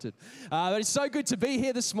But it's so good to be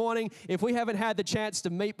here this morning. If we haven't had the chance to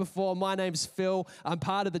meet before, my name's Phil. I'm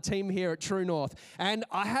part of the team here at True North. And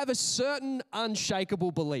I have a certain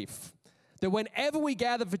unshakable belief that whenever we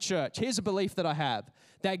gather for church, here's a belief that I have,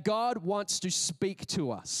 that God wants to speak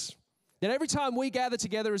to us. That every time we gather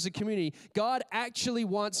together as a community, God actually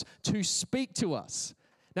wants to speak to us.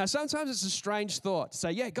 Now, sometimes it's a strange thought to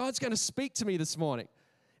say, yeah, God's going to speak to me this morning.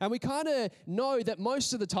 And we kind of know that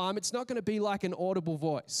most of the time it's not going to be like an audible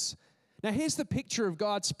voice. Now, here's the picture of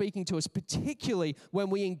God speaking to us, particularly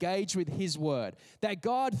when we engage with His Word. That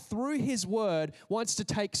God, through His Word, wants to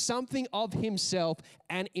take something of Himself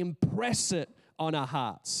and impress it on our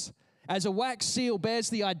hearts. As a wax seal bears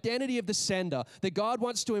the identity of the sender, that God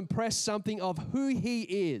wants to impress something of who He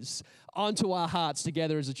is onto our hearts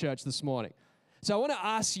together as a church this morning. So I want to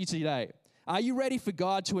ask you today, are you ready for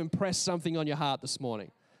God to impress something on your heart this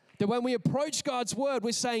morning? That when we approach God's word,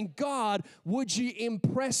 we're saying, God, would you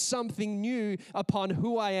impress something new upon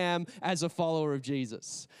who I am as a follower of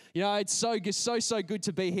Jesus? You know, it's so good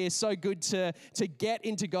to be here, so good to get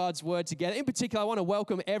into God's word together. In particular, I want to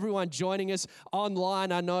welcome everyone joining us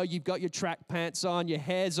online. I know you've got your track pants on, your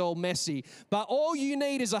hair's all messy, but all you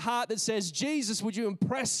need is a heart that says, Jesus, would you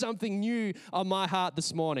impress something new on my heart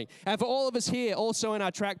this morning? And for all of us here, also in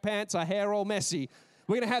our track pants, our hair all messy,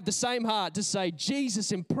 we're going to have the same heart to say,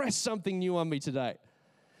 Jesus, impress something new on me today.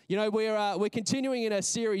 You know, we're continuing in a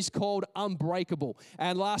series called Unbreakable.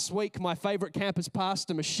 And last week, my favorite campus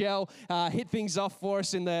pastor, Michelle, hit things off for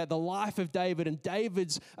us in the life of David and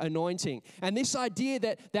David's anointing. And this idea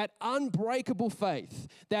that unbreakable faith,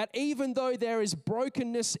 that even though there is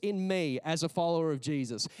brokenness in me as a follower of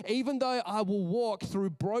Jesus, even though I will walk through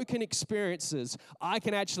broken experiences, I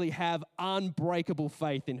can actually have unbreakable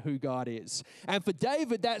faith in who God is. And for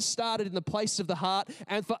David, that started in the place of the heart.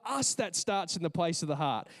 And for us, that starts in the place of the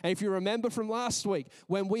heart. And if you remember from last week,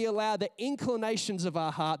 when we allow the inclinations of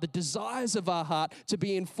our heart, the desires of our heart to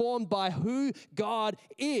be informed by who God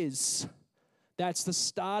is, that's the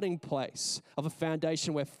starting place of a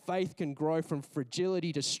foundation where faith can grow from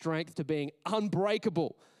fragility to strength to being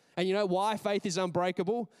unbreakable. And you know why faith is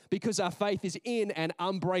unbreakable? Because our faith is in an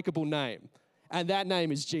unbreakable name. And that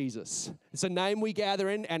name is Jesus. It's a name we gather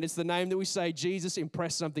in, and it's the name that we say, Jesus,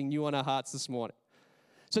 impress something new on our hearts this morning.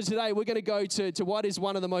 So today we're going to go to what is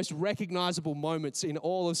one of the most recognizable moments in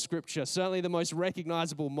all of Scripture, certainly the most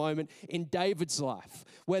recognizable moment in David's life,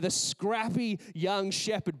 where the scrappy young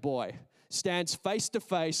shepherd boy stands face to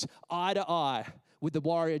face, eye to eye, with the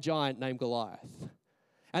warrior giant named Goliath.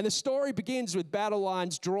 And the story begins with battle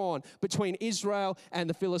lines drawn between Israel and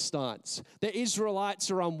the Philistines. The Israelites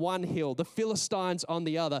are on one hill, the Philistines on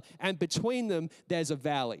the other, and between them there's a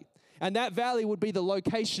valley. And that valley would be the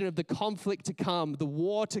location of the conflict to come, the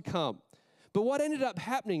war to come. But what ended up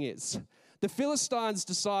happening is the Philistines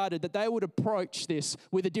decided that they would approach this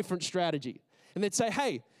with a different strategy. And they'd say,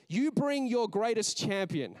 hey, you bring your greatest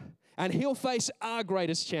champion, and he'll face our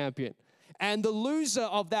greatest champion. And the loser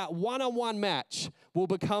of that one-on-one match will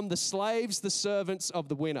become the slaves, the servants of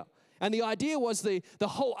the winner. And the idea was the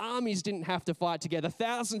whole armies didn't have to fight together.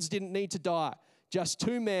 Thousands didn't need to die. Just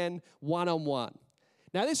two men, one-on-one.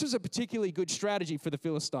 Now, this was a particularly good strategy for the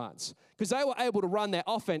Philistines because they were able to run their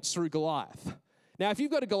offense through Goliath. Now, if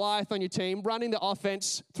you've got a Goliath on your team, running the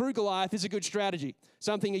offense through Goliath is a good strategy,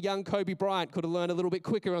 something a young Kobe Bryant could have learned a little bit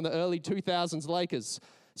quicker on the early 2000s Lakers.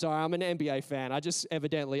 Sorry, I'm an NBA fan.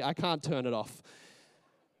 I can't turn it off.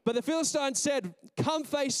 But the Philistines said, come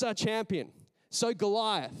face our champion. So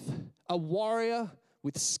Goliath, a warrior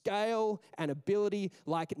with scale and ability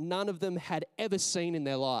like none of them had ever seen in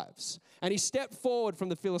their lives. And he stepped forward from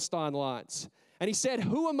the Philistine lines. And he said,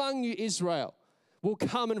 who among you, Israel, will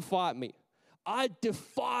come and fight me? I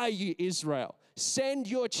defy you, Israel. Send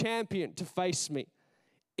your champion to face me.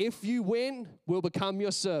 If you win, we'll become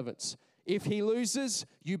your servants. If he loses,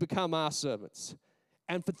 you become our servants.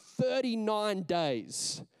 And for 39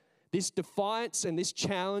 days, this defiance and this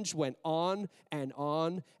challenge went on and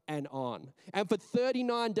on and on. And for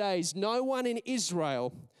 39 days, no one in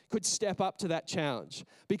Israel could step up to that challenge.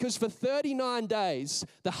 Because for 39 days,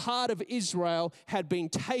 the heart of Israel had been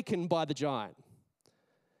taken by the giant.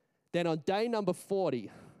 Then on day number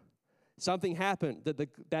 40, something happened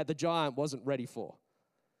that the giant wasn't ready for.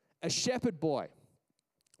 A shepherd boy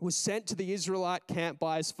was sent to the Israelite camp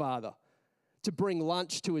by his father to bring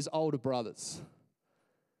lunch to his older brothers.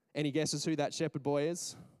 Any guesses who that shepherd boy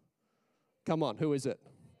is? Come on, who is it?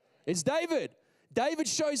 It's David. David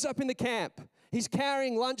shows up in the camp. He's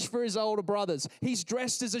carrying lunch for his older brothers. He's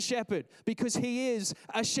dressed as a shepherd because he is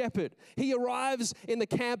a shepherd. He arrives in the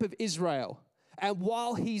camp of Israel. And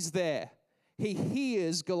while he's there, he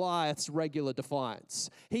hears Goliath's regular defiance.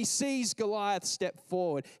 He sees Goliath step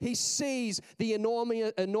forward. He sees the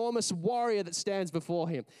enormous warrior that stands before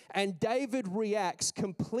him. And David reacts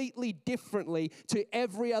completely differently to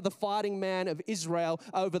every other fighting man of Israel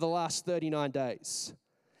over the last 39 days.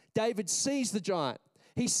 David sees the giant.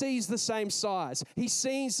 He sees the same size. He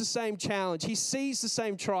sees the same challenge. He sees the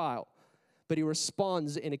same trial. But he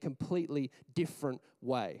responds in a completely different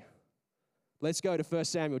way. Let's go to 1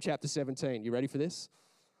 Samuel chapter 17. You ready for this?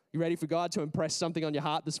 You ready for God to impress something on your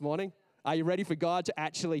heart this morning? Are you ready for God to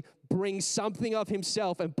actually bring something of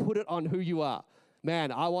himself and put it on who you are?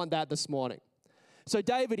 Man, I want that this morning. So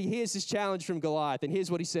David, he hears this challenge from Goliath, and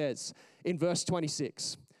here's what he says in verse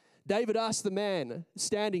 26. David asked the man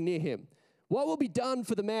standing near him, "What will be done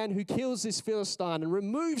for the man who kills this Philistine and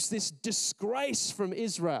removes this disgrace from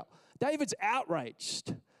Israel?" David's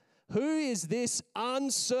outraged. Who is this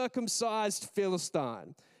uncircumcised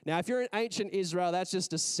Philistine? Now, if you're in ancient Israel, that's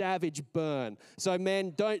just a savage burn. So,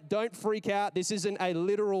 men, don't freak out. This isn't a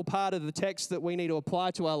literal part of the text that we need to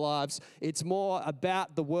apply to our lives. It's more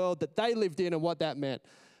about the world that they lived in and what that meant.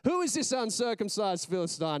 Who is this uncircumcised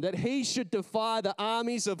Philistine that he should defy the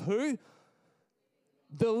armies of who?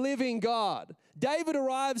 The living God. David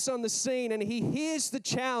arrives on the scene and he hears the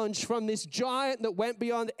challenge from this giant that went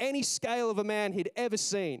beyond any scale of a man he'd ever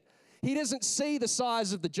seen. He doesn't see the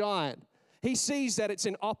size of the giant. He sees that it's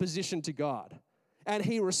in opposition to God, and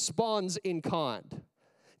he responds in kind.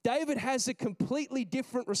 David has a completely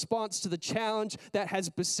different response to the challenge that has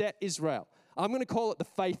beset Israel. I'm going to call it the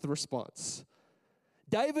faith response.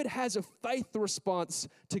 David has a faith response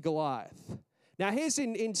to Goliath. Now, here's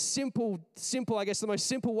in simple, I guess the most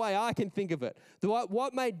simple way I can think of it.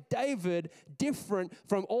 What made David different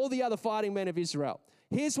from all the other fighting men of Israel?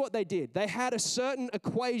 Here's what they did. They had a certain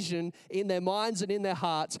equation in their minds and in their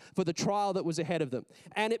hearts for the trial that was ahead of them.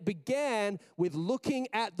 And it began with looking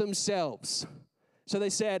at themselves. So they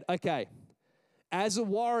said, okay, as a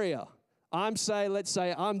warrior, let's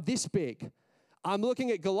say I'm this big. I'm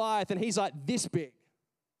looking at Goliath and he's like this big.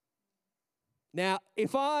 Now,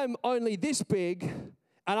 if I'm only this big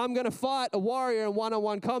and I'm going to fight a warrior in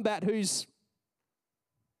one-on-one combat who's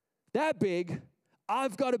that big,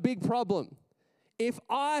 I've got a big problem. If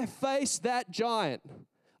I face that giant,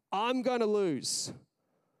 I'm going to lose.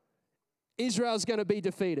 Israel's going to be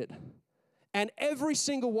defeated. And every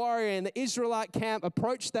single warrior in the Israelite camp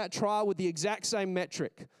approached that trial with the exact same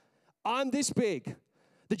metric. I'm this big.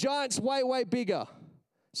 The giant's way, way bigger.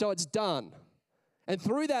 So it's done. And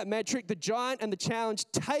through that metric, the giant and the challenge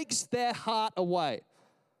takes their heart away.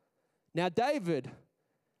 Now, David,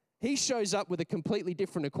 he shows up with a completely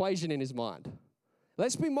different equation in his mind.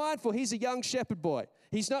 Let's be mindful, he's a young shepherd boy.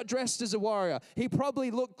 He's not dressed as a warrior. He probably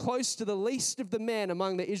looked close to the least of the men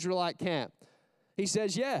among the Israelite camp. He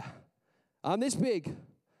says, yeah, I'm this big.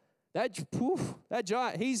 That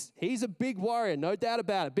giant, he's a big warrior, no doubt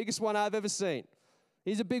about it. Biggest one I've ever seen.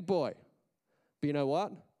 He's a big boy. But you know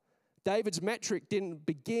what? David's metric didn't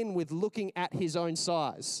begin with looking at his own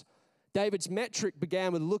size. David's metric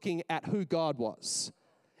began with looking at who God was.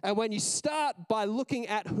 And when you start by looking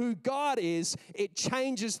at who God is, it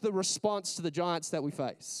changes the response to the giants that we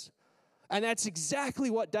face. And that's exactly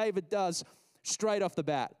what David does straight off the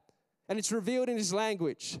bat. And it's revealed in his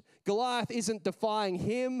language. Goliath isn't defying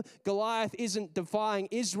him. Goliath isn't defying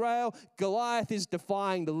Israel. Goliath is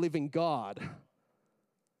defying the living God.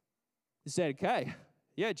 He said, okay,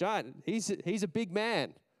 yeah, giant, he's a big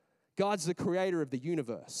man. God's the creator of the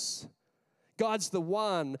universe. God's the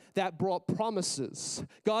one that brought promises.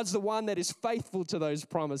 God's the one that is faithful to those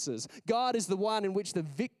promises. God is the one in which the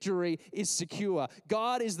victory is secure.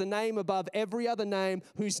 God is the name above every other name,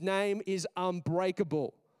 whose name is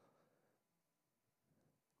unbreakable.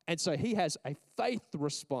 And so he has a faith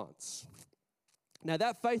response. Now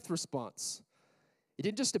that faith response, it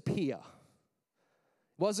didn't just appear.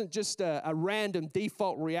 It wasn't just a random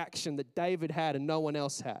default reaction that David had and no one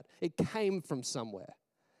else had. It came from somewhere.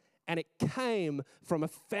 And it came from a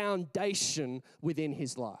foundation within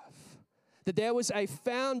his life. That there was a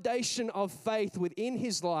foundation of faith within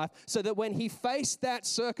his life so that when he faced that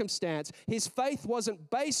circumstance, his faith wasn't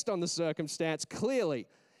based on the circumstance, clearly.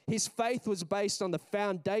 His faith was based on the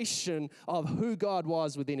foundation of who God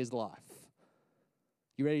was within his life.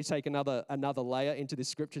 You ready to take another layer into this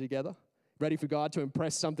scripture together? Ready for God to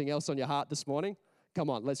impress something else on your heart this morning? Come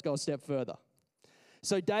on, let's go a step further.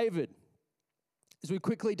 So David, as we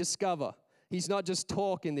quickly discover, he's not just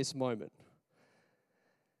talk in this moment.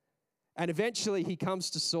 And eventually he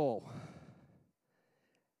comes to Saul.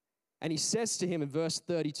 And he says to him in verse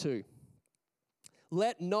 32,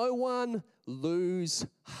 "Let no one lose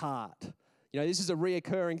heart." You know, this is a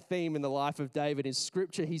reoccurring theme in the life of David. In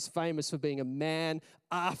Scripture, he's famous for being a man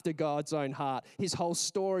after God's own heart. His whole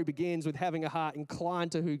story begins with having a heart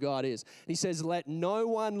inclined to who God is. And he says, let no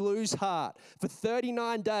one lose heart. For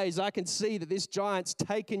 39 days, I can see that this giant's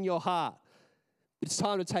taken your heart. It's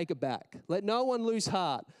time to take it back. Let no one lose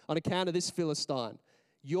heart on account of this Philistine.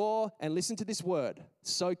 And listen to this word,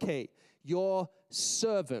 so key, your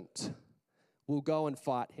servant will go and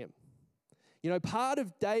fight him. You know, part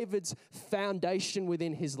of David's foundation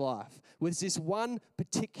within his life was this one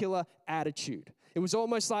particular attitude. It was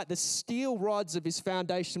almost like the steel rods of his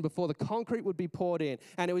foundation before the concrete would be poured in.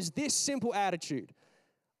 And it was this simple attitude: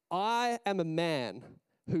 I am a man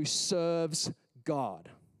who serves God.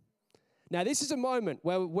 Now, this is a moment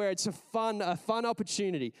where it's a fun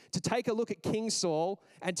opportunity to take a look at King Saul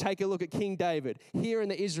and take a look at King David here in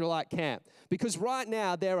the Israelite camp. Because right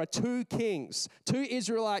now, there are two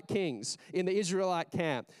Israelite kings in the Israelite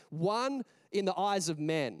camp. One in the eyes of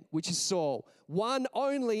men, which is Saul. One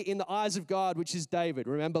only in the eyes of God, which is David.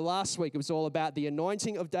 Remember last week, it was all about the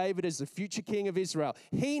anointing of David as the future king of Israel.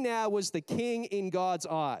 He now was the king in God's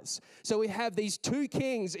eyes. So we have these two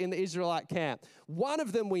kings in the Israelite camp. One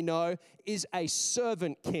of them we know is a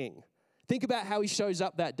servant king. Think about how he shows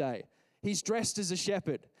up that day. He's dressed as a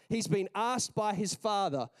shepherd. He's been asked by his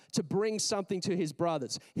father to bring something to his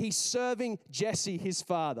brothers. He's serving Jesse, his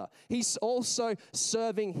father. He's also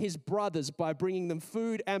serving his brothers by bringing them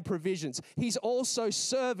food and provisions. He's also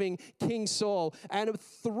serving King Saul. And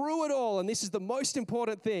through it all, and this is the most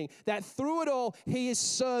important thing, that through it all, he is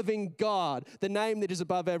serving God, the name that is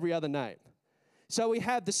above every other name. So we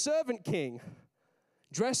have the servant king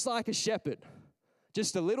dressed like a shepherd,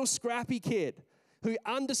 just a little scrappy kid who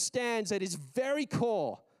understands at his very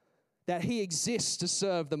core that he exists to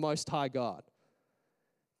serve the Most High God.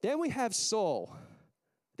 Then we have Saul,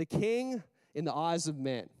 the king in the eyes of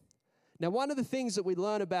men. Now, one of the things that we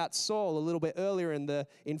learn about Saul a little bit earlier in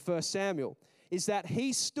 1 Samuel is that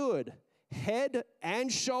he stood head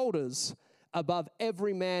and shoulders above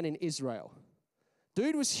every man in Israel.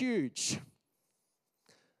 Dude was huge.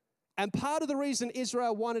 And part of the reason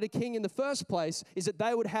Israel wanted a king in the first place is that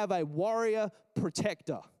they would have a warrior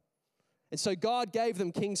protector. And so God gave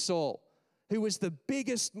them King Saul, who was the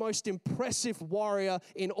biggest, most impressive warrior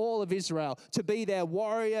in all of Israel, to be their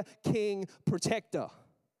warrior, king, protector.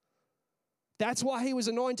 That's why he was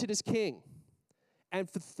anointed as king. And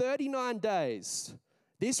for 39 days,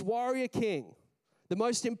 this warrior king, the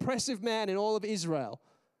most impressive man in all of Israel,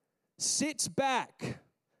 sits back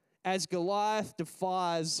as Goliath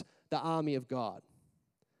defies the army of God.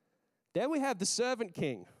 Then we have the servant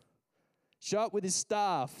king show up with his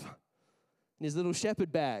staff and his little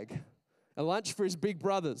shepherd bag, a lunch for his big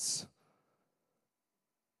brothers.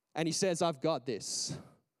 And he says, I've got this.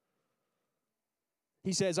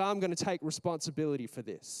 He says, I'm going to take responsibility for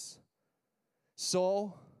this.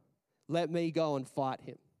 Saul, let me go and fight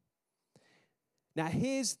him. Now,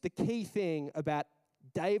 here's the key thing about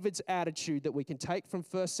David's attitude that we can take from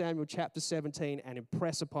 1 Samuel chapter 17 and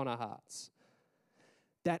impress upon our hearts.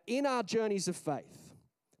 That in our journeys of faith,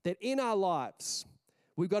 that in our lives,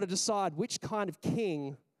 we've got to decide which kind of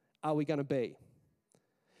king are we going to be.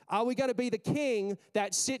 Are we going to be the king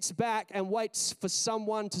that sits back and waits for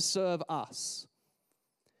someone to serve us?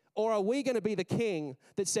 Or are we going to be the king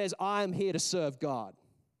that says, I am here to serve God?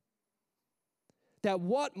 That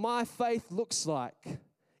what my faith looks like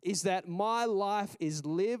is that my life is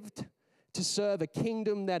lived to serve a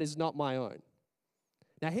kingdom that is not my own.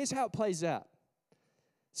 Now, here's how it plays out.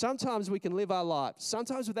 Sometimes we can live our lives,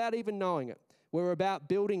 sometimes without even knowing it. We're about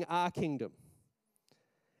building our kingdom.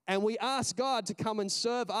 And we ask God to come and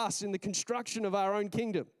serve us in the construction of our own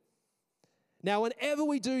kingdom. Now, whenever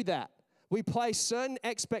we do that, we place certain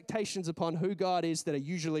expectations upon who God is that are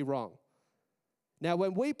usually wrong. Now,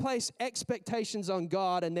 when we place expectations on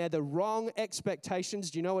God and they're the wrong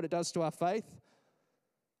expectations, do you know what it does to our faith?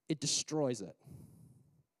 It destroys it.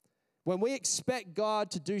 When we expect God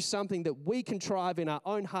to do something that we contrive in our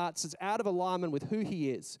own hearts that's out of alignment with who He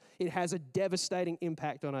is, it has a devastating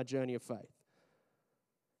impact on our journey of faith.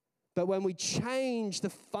 But when we change the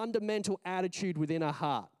fundamental attitude within our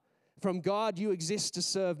heart, from God, you exist to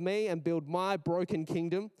serve me and build my broken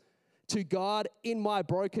kingdom, to God, in my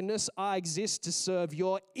brokenness, I exist to serve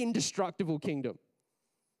your indestructible kingdom.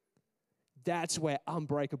 That's where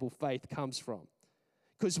unbreakable faith comes from.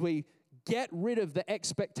 Because we get rid of the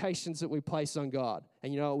expectations that we place on God.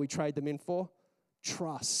 And you know what we trade them in for?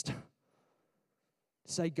 Trust.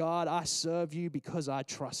 Say, God, I serve you because I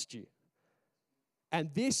trust you.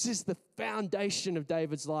 And this is the foundation of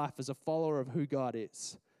David's life as a follower of who God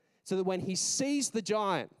is. So that when he sees the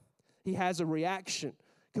giant, he has a reaction.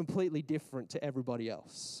 completely different to everybody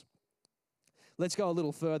else. Let's go a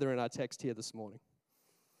little further in our text here this morning.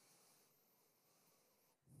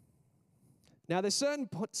 Now, there's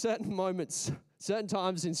certain moments, certain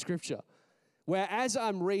times in Scripture where as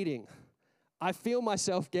I'm reading, I feel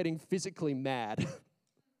myself getting physically mad.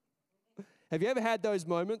 Have you ever had those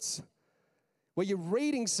moments where you're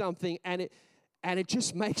reading something and it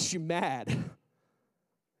just makes you mad?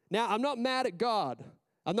 Now, I'm not mad at God.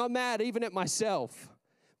 I'm not mad even at myself.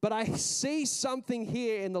 But I see something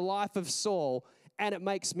here in the life of Saul, and it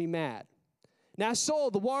makes me mad. Now, Saul,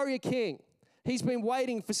 the warrior king, he's been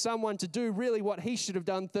waiting for someone to do really what he should have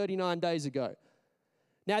done 39 days ago.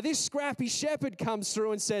 Now, this scrappy shepherd comes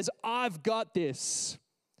through and says, I've got this.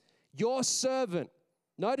 Your servant.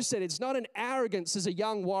 Notice that it's not an arrogance as a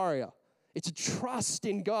young warrior. It's a trust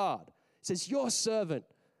in God. It says, your servant,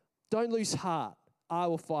 don't lose heart. I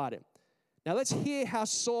will fight him. Now, let's hear how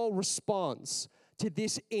Saul responds to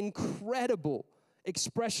this incredible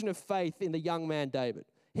expression of faith in the young man David.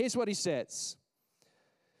 Here's what he says.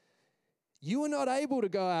 You are not able to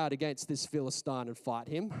go out against this Philistine and fight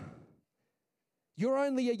him. You're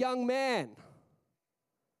only a young man.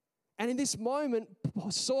 And in this moment,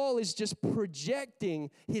 Saul is just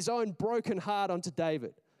projecting his own broken heart onto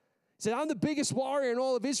David. He said, I'm the biggest warrior in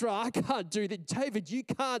all of Israel. I can't do that. David, you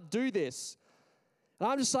can't do this. And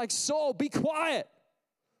I'm just like, Saul, be quiet.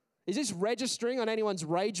 Is this registering on anyone's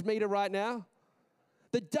rage meter right now?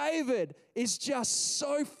 That David is just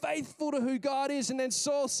so faithful to who God is. And then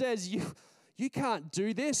Saul says, you can't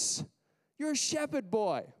do this. You're a shepherd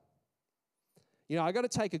boy. You know, I got to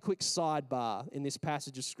take a quick sidebar in this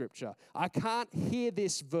passage of Scripture. I can't hear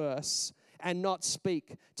this verse and not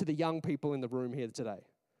speak to the young people in the room here today.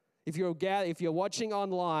 If you're watching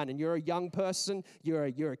online and you're a young person, you're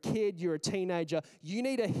a kid, you're a teenager, you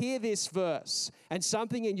need to hear this verse. And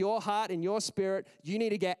something in your heart, in your spirit, you need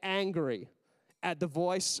to get angry at the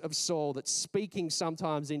voice of Saul that's speaking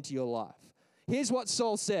sometimes into your life. Here's what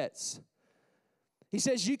Saul says. He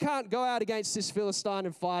says, you can't go out against this Philistine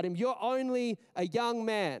and fight him. You're only a young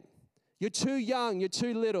man. You're too young. You're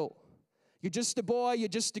too little. You're just a boy. You're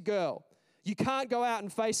just a girl. You can't go out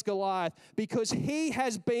and face Goliath because he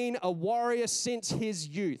has been a warrior since his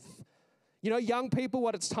youth. You know, young people,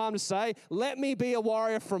 what it's time to say, let me be a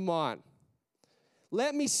warrior from mine.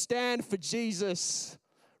 Let me stand for Jesus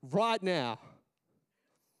right now.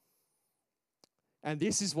 And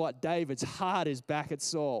this is what David's heart is back at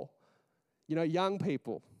Saul. You know, young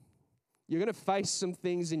people, you're going to face some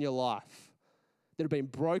things in your life that have been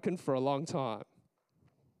broken for a long time.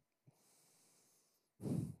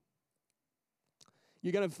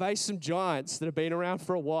 You're going to face some giants that have been around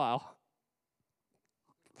for a while.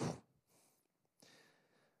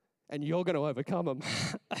 And you're going to overcome them.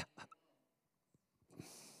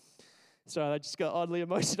 Sorry, I just got oddly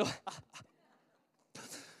emotional.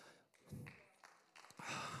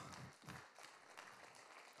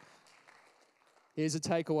 Here's a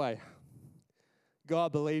takeaway.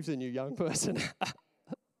 God believes in you, young person.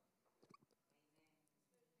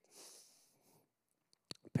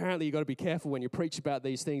 Apparently, you've got to be careful when you preach about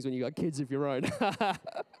these things when you've got kids of your own.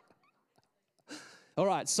 All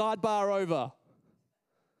right, sidebar over.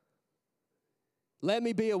 Let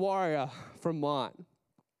me be a warrior from mine.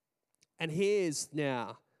 And here's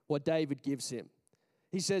now what David gives him.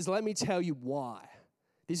 He says, let me tell you why.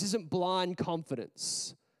 This isn't blind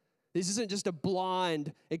confidence. This isn't just a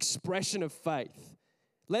blind expression of faith.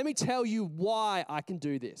 Let me tell you why I can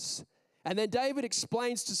do this. And then David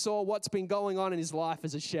explains to Saul what's been going on in his life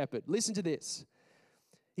as a shepherd. Listen to this.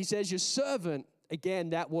 He says, your servant,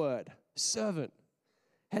 again, that word, servant,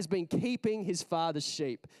 has been keeping his father's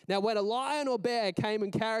sheep. Now, when a lion or bear came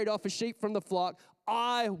and carried off a sheep from the flock,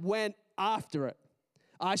 I went after it.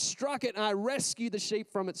 I struck it and I rescued the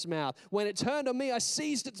sheep from its mouth. When it turned on me, I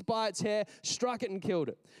seized it by its hair, struck it and killed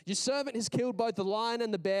it. Your servant has killed both the lion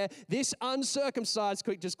and the bear. This uncircumcised,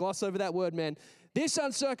 quick, just gloss over that word, man. This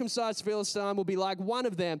uncircumcised Philistine will be like one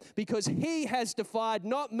of them because he has defied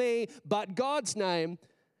not me, but God's name,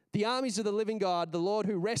 the armies of the living God, the Lord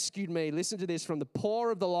who rescued me. Listen to this, from the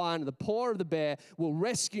paw of the lion and the paw of the bear will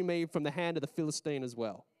rescue me from the hand of the Philistine as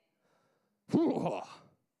well.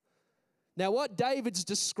 Now, what David's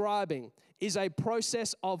describing is a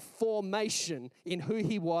process of formation in who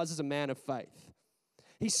he was as a man of faith.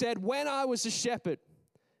 He said, when I was a shepherd,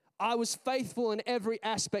 I was faithful in every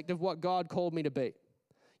aspect of what God called me to be.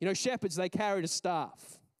 You know, shepherds, they carried a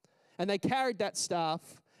staff. And they carried that staff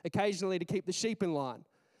occasionally to keep the sheep in line,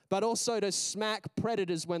 but also to smack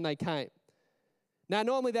predators when they came. Now,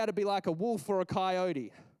 normally that would be like a wolf or a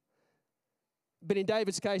coyote. But in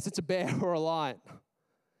David's case, it's a bear or a lion.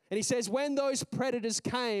 And he says, when those predators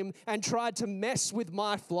came and tried to mess with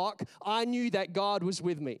my flock, I knew that God was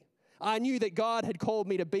with me. I knew that God had called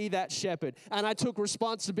me to be that shepherd, and I took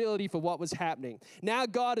responsibility for what was happening. Now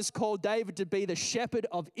God has called David to be the shepherd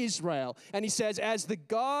of Israel. And he says, as the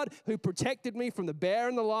God who protected me from the bear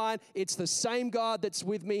and the lion, it's the same God that's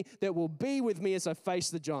with me that will be with me as I face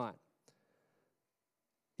the giant.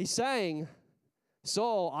 He's saying,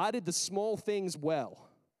 Saul, I did the small things well.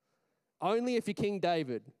 Only if your King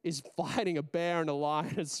David is fighting a bear and a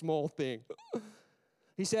lion, a small thing.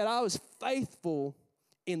 He said, I was faithful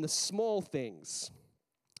in the small things.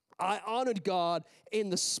 I honored God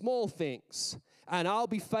in the small things. And I'll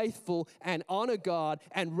be faithful and honor God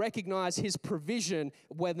and recognize his provision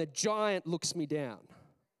when the giant looks me down.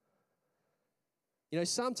 You know,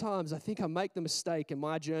 sometimes I think I make the mistake in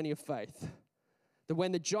my journey of faith that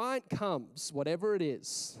when the giant comes, whatever it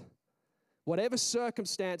is, whatever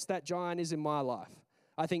circumstance that giant is in my life,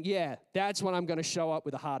 I think, yeah, that's when I'm going to show up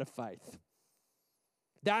with a heart of faith.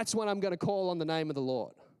 That's when I'm going to call on the name of the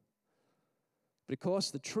Lord. But of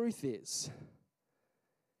course, the truth is,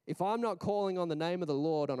 if I'm not calling on the name of the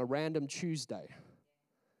Lord on a random Tuesday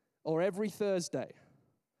or every Thursday,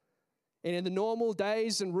 and in the normal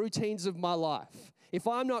days and routines of my life, if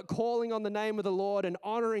I'm not calling on the name of the Lord and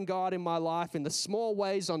honoring God in my life in the small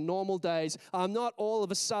ways on normal days, I'm not all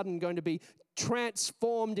of a sudden going to be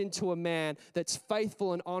transformed into a man that's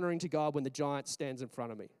faithful and honoring to God when the giant stands in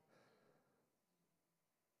front of me.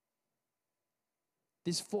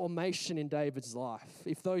 This formation in David's life,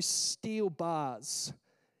 if those steel bars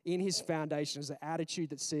in his foundation is the attitude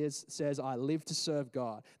that says, I live to serve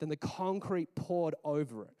God, then the concrete poured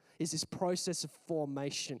over it is this process of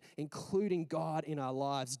formation, including God in our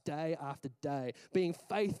lives day after day, being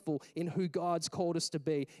faithful in who God's called us to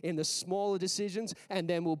be in the smaller decisions, and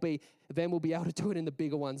then we'll be able to do it in the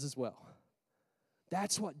bigger ones as well.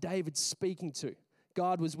 That's what David's speaking to.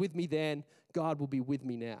 God was with me then, God will be with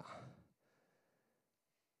me now.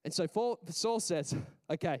 And so Saul says,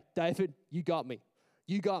 okay, David, you got me.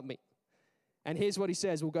 You got me. And here's what he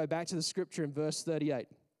says. We'll go back to the scripture in verse 38.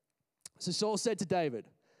 So Saul said to David,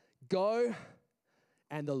 go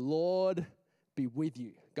and the Lord be with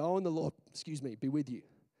you. Go and the Lord, be with you.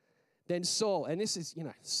 Then Saul, and this is,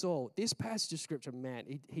 Saul, this passage of scripture, man,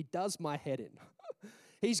 he does my head in.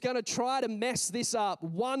 He's going to try to mess this up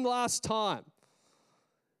one last time.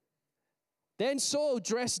 Then Saul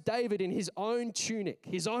dressed David in his own tunic,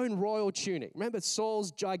 his own royal tunic. Remember,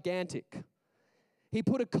 Saul's gigantic. He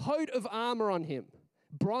put a coat of armor on him,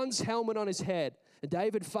 bronze helmet on his head. And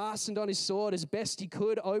David fastened on his sword as best he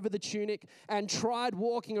could over the tunic and tried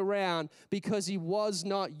walking around because he was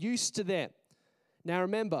not used to them. Now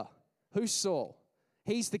remember, who's Saul?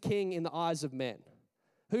 He's the king in the eyes of men.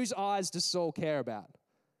 Whose eyes does Saul care about?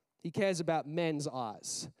 He cares about men's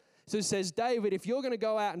eyes. So it says, David, if you're going to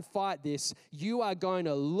go out and fight this, you are going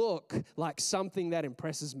to look like something that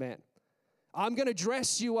impresses men. I'm going to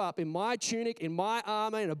dress you up in my tunic, in my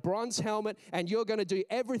armor, in a bronze helmet, and you're going to do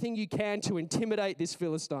everything you can to intimidate this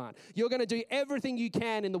Philistine. You're going to do everything you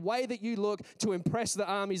can in the way that you look to impress the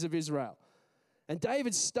armies of Israel. And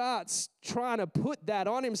David starts trying to put that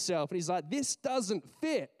on himself, and he's like, this doesn't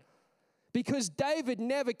fit. Because David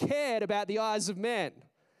never cared about the eyes of men.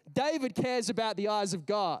 David cares about the eyes of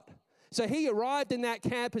God. So he arrived in that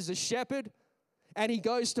camp as a shepherd, and he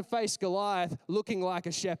goes to face Goliath looking like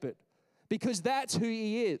a shepherd. Because that's who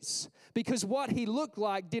he is. Because what he looked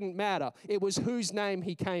like didn't matter. It was whose name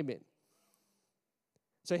he came in.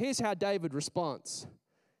 So here's how David responds.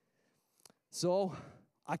 Saul,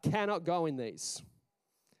 I cannot go in these.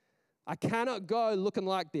 I cannot go looking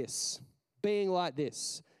like this, being like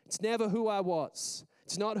this. It's never who I was.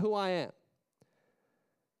 It's not who I am.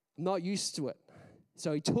 I'm not used to it.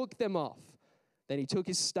 So he took them off. Then he took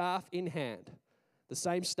his staff in hand, the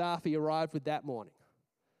same staff he arrived with that morning.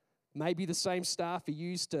 Maybe the same staff he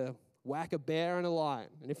used to whack a bear and a lion,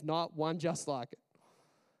 and if not, one just like it.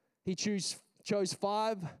 He chose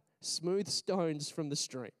 5 smooth stones from the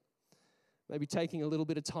stream, maybe taking a little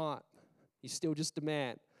bit of time. He's still just a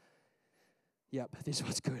man. Yep, this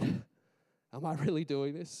one's good. Am I really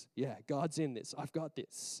doing this? Yeah, God's in this. I've got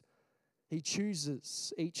this. He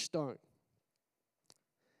chooses each stone.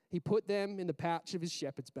 He put them in the pouch of his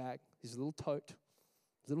shepherd's bag, his little tote,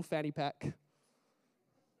 his little fanny pack.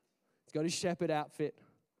 He's got his shepherd outfit.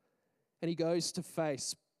 And he goes to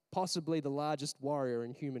face possibly the largest warrior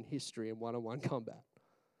in human history in one-on-one combat.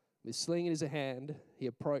 With sling in his hand, he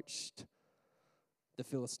approached the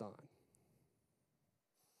Philistine.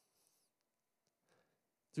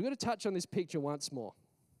 So we're going to touch on this picture once more.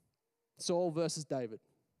 Saul versus David.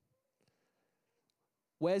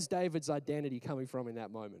 Where's David's identity coming from in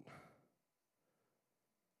that moment?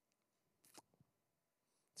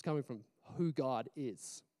 It's coming from who God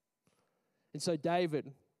is. And so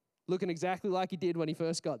David, looking exactly like he did when he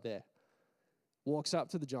first got there, walks up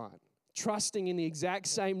to the giant, trusting in the exact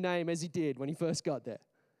same name as he did when he first got there,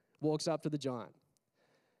 walks up to the giant.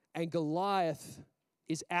 And Goliath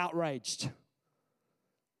is outraged.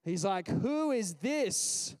 He's like, who is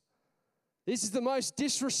this? This is the most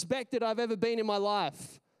disrespected I've ever been in my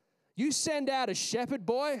life. You send out a shepherd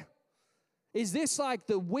boy? Is this like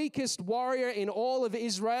the weakest warrior in all of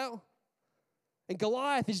Israel? And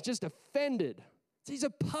Goliath is just offended. He's a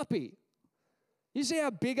puppy. You see how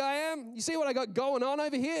big I am? You see what I got going on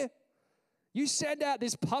over here? You send out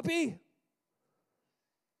this puppy?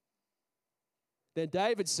 Then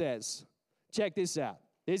David says, check this out.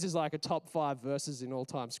 This is like a top 5 verses in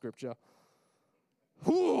all-time scripture.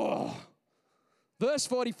 Verse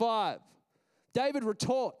 45, David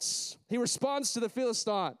retorts. He responds to the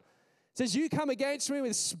Philistine. Says, you come against me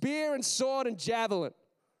with spear and sword and javelin.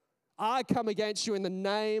 I come against you in the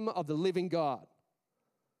name of the living God,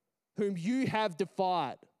 whom you have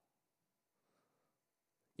defied.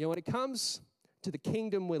 You know, when it comes to the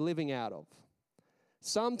kingdom we're living out of,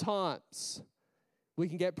 sometimes we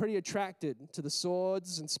can get pretty attracted to the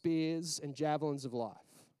swords and spears and javelins of life.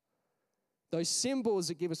 Those symbols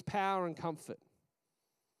that give us power and comfort.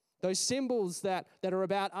 Those symbols that are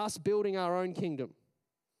about us building our own kingdom.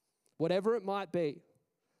 Whatever it might be.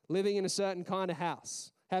 Living in a certain kind of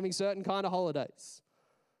house. Having certain kind of holidays.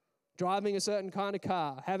 Driving a certain kind of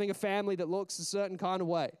car. Having a family that looks a certain kind of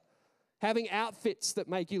way. Having outfits that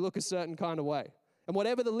make you look a certain kind of way. And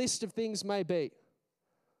whatever the list of things may be.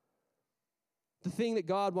 The thing that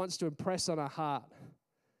God wants to impress on our heart.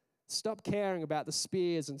 Stop caring about the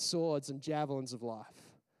spears and swords and javelins of life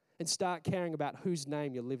and start caring about whose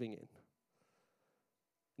name you're living in. And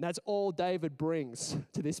that's all David brings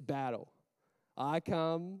to this battle. I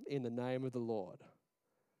come in the name of the Lord.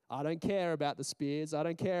 I don't care about the spears. I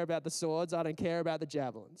don't care about the swords. I don't care about the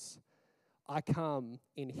javelins. I come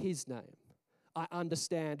in his name. I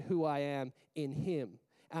understand who I am in him,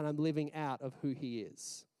 and I'm living out of who he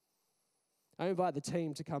is. I invite the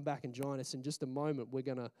team to come back and join us in just a moment. We're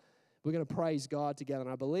going to praise God together, and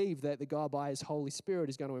I believe that the God by his Holy Spirit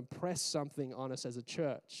is going to impress something on us as a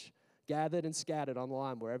church, gathered and scattered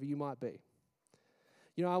online, wherever you might be.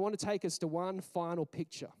 You know, I want to take us to one final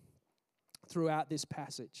picture throughout this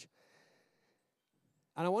passage.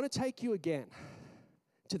 And I want to take you again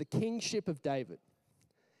to the kingship of David.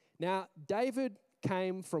 Now, David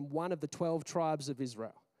came from one of the 12 tribes of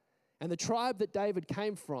Israel. And the tribe that David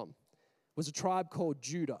came from was a tribe called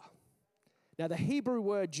Judah. Now, the Hebrew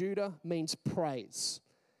word Judah means praise,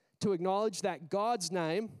 to acknowledge that God's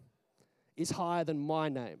name is higher than my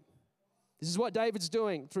name. This is what David's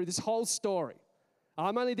doing through this whole story.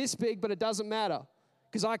 I'm only this big, but it doesn't matter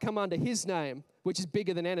because I come under his name, which is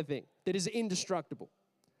bigger than anything, that is indestructible.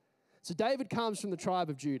 So David comes from the tribe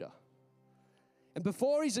of Judah. And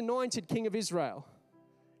before he's anointed king of Israel,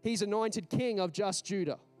 he's anointed king of just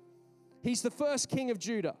Judah. He's the first king of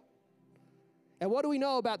Judah. And what do we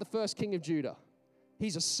know about the first king of Judah?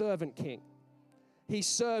 He's a servant king. He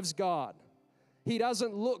serves God. He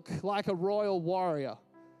doesn't look like a royal warrior.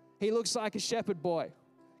 He looks like a shepherd boy,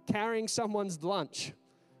 carrying someone's lunch,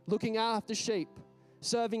 looking after sheep,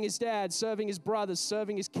 serving his dad, serving his brothers,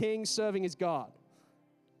 serving his king, serving his God.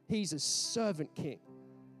 He's a servant king.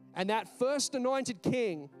 And that first anointed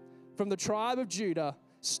king from the tribe of Judah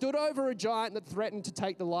stood over a giant that threatened to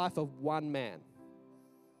take the life of one man.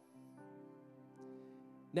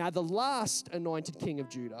 Now, the last anointed king of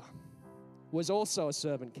Judah was also a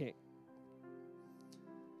servant king.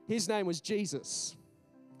 His name was Jesus,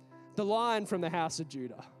 the Lion from the house of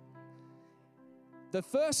Judah. The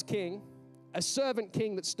first king, a servant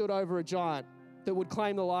king that stood over a giant that would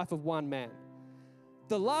claim the life of one man.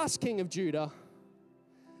 The last king of Judah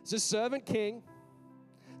is a servant king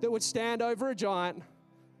that would stand over a giant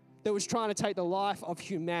that was trying to take the life of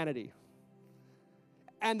humanity.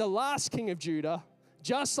 And the last king of Judah,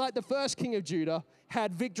 just like the first king of Judah,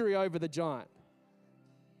 had victory over the giant.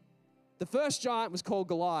 The first giant was called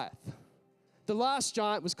Goliath. The last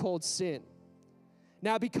giant was called sin.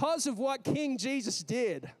 Now, because of what King Jesus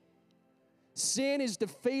did, sin is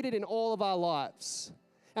defeated in all of our lives.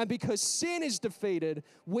 And because sin is defeated,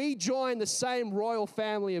 we join the same royal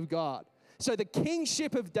family of God. So the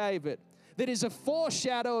kingship of David, that is a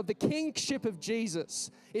foreshadow of the kingship of Jesus,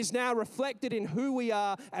 is now reflected in who we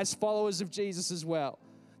are as followers of Jesus as well.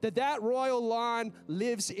 That royal line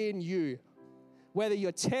lives in you, whether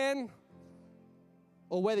you're 10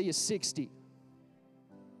 or whether you're 60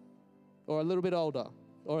 or a little bit older.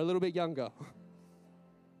 or a little bit younger.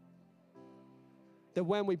 That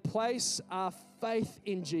when we place our faith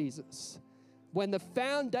in Jesus, when the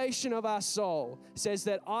foundation of our soul says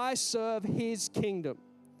that I serve His kingdom,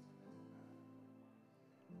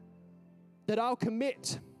 that I'll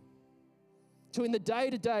commit to in the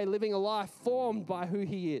day-to-day living a life formed by who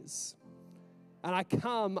He is, and I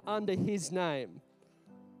come under His name,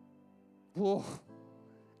 whoa,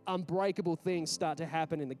 unbreakable things start to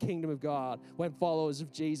happen in the kingdom of God when followers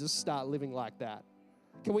of Jesus start living like that.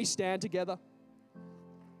 Can we stand together?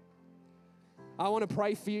 I want to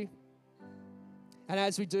pray for you. And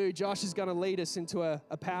as we do, Josh is going to lead us into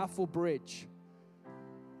a powerful bridge.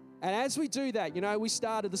 And as we do that, you know, we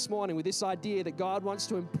started this morning with this idea that God wants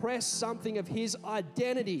to impress something of His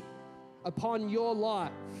identity upon your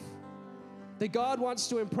life. That God wants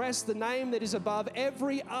to impress the name that is above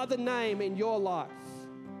every other name in your life.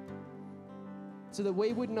 So that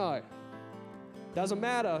we would know. Doesn't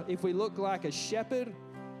matter if we look like a shepherd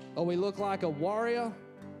or we look like a warrior,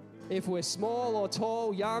 if we're small or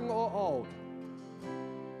tall, young or old,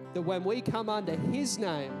 that when we come under His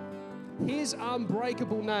name, His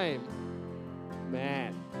unbreakable name,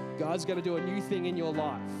 man, God's going to do a new thing in your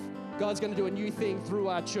life. God's going to do a new thing through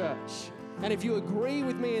our church. And if you agree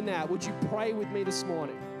with me in that, would you pray with me this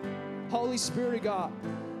morning? Holy Spirit of God,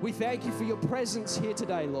 we thank You for Your presence here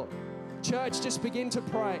today, Lord. Church, just begin to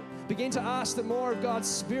pray. Begin to ask that more of God's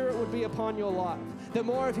Spirit would be upon your life, that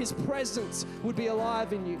more of His presence would be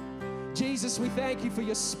alive in you. Jesus, we thank You for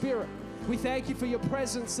Your Spirit. We thank You for Your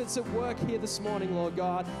presence that's at work here this morning, Lord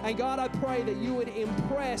God. And God, I pray that You would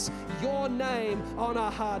impress Your name on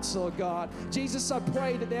our hearts, Lord God. Jesus, I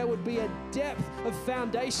pray that there would be a depth of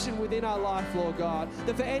foundation within our life, Lord God.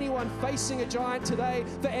 That for anyone facing a giant today,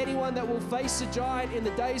 for anyone that will face a giant in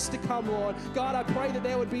the days to come, Lord, God, I pray that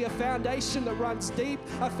there would be a foundation that runs deep,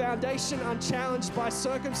 a foundation unchallenged by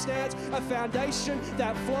circumstance, a foundation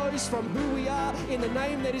that flows from who we are in the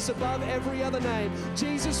name that is above every other name.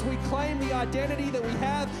 Jesus, we claim the identity that we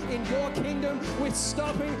have in Your kingdom. We're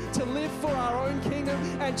stopping to live for our own kingdom.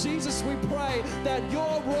 And Jesus, we pray that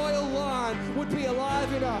Your royal line would be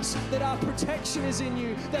alive in us, that our protection is in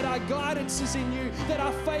You, that our guidance is in You, that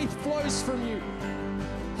our faith flows from You.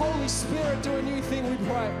 Holy Spirit, do a new thing, we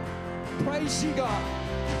pray. Praise You, God.